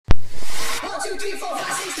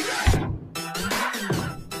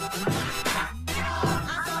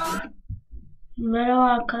Merhaba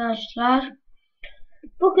arkadaşlar.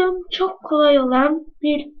 Bugün çok kolay olan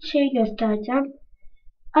bir şey göstereceğim.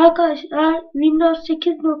 Arkadaşlar Windows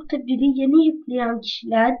 8.1'i yeni yükleyen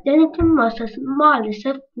kişiler denetim masasını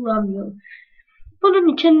maalesef bulamıyor.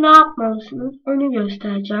 Bunun için ne yapmalısınız onu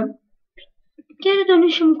göstereceğim. Geri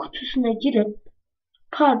dönüşüm kutusuna girip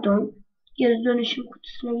geri dönüşüm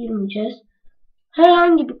kutusuna girmeyeceğiz.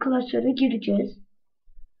 Herhangi bir klasöre gireceğiz.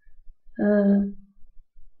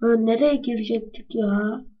 Nereye girecektik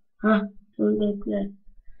ya? Dur bekle.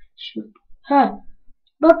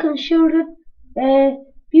 Bakın şurada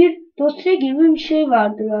bir dosya gibi bir şey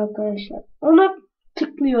vardır arkadaşlar. Ona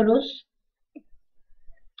tıklıyoruz.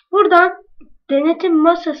 Buradan denetim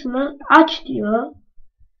masasını aç diyor.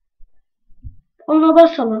 Ona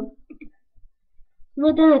basalım.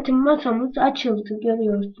 Ve denetim masamız açıldı,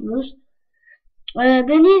 görüyorsunuz.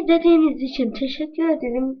 Beni izlediğiniz için teşekkür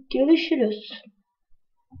ederim. Görüşürüz.